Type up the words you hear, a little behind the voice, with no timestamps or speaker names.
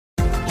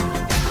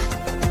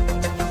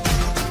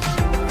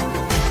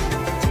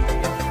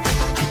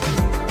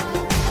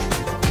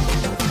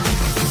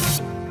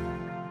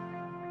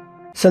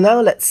So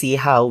now let's see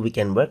how we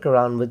can work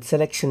around with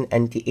selection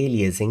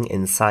anti-aliasing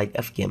inside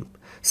of GIMP.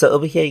 So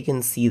over here you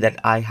can see that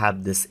I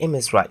have this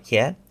image right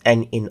here,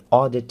 and in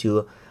order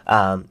to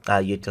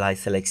utilize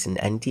selection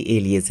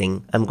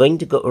anti-aliasing, I'm going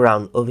to go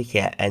around over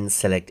here and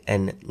select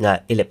an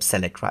ellipse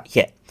select right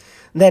here.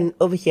 Then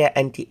over here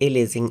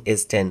anti-aliasing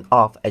is turned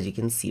off, as you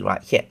can see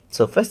right here.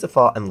 So first of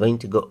all, I'm going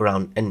to go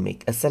around and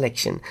make a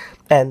selection,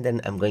 and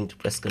then I'm going to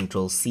press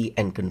Ctrl C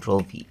and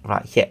Ctrl V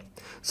right here.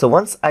 So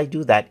once I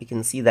do that, you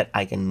can see that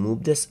I can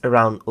move this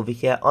around over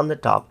here on the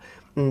top,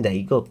 and there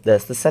you go.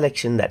 There's the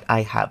selection that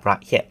I have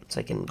right here. So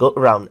I can go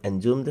around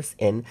and zoom this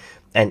in,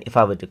 and if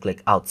I were to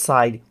click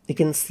outside, you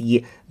can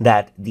see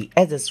that the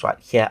edges right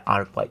here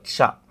are quite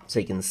sharp. So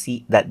you can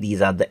see that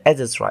these are the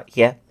edges right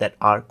here that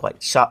are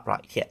quite sharp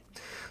right here.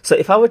 So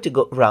if I were to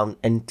go around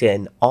and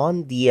turn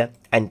on the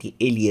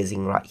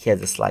anti-aliasing right here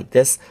just like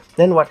this,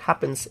 then what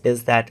happens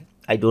is that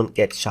I don't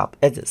get sharp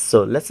edges.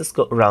 So let's just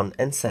go around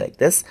and select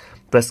this,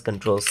 press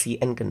Ctrl C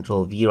and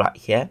Ctrl V right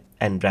here,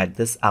 and drag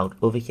this out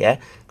over here,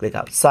 click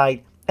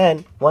outside,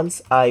 and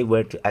once I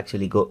were to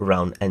actually go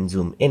around and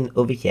zoom in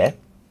over here,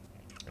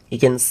 you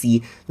can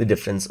see the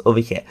difference over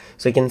here.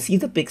 So you can see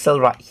the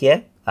pixel right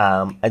here.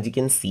 As you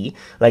can see,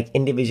 like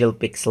individual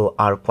pixel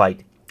are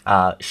quite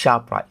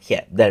sharp right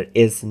here. There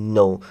is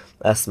no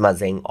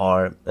smudging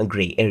or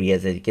gray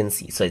areas, as you can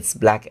see. So it's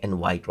black and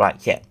white right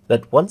here.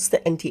 But once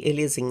the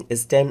anti-aliasing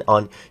is turned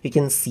on, you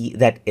can see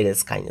that it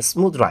is kind of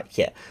smooth right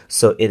here.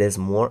 So it is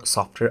more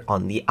softer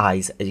on the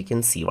eyes, as you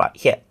can see right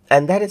here.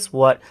 And that is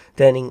what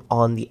turning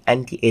on the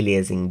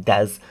anti-aliasing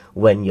does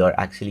when you're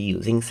actually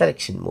using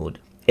selection mode.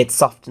 It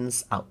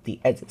softens out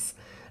the edges.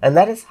 And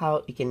that is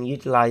how you can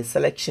utilize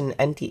selection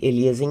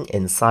anti-aliasing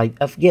inside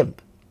of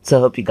GIMP. So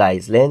I hope you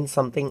guys learned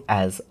something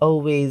as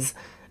always.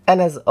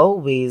 And as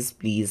always,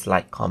 please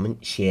like,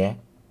 comment, share,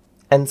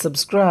 and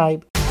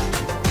subscribe.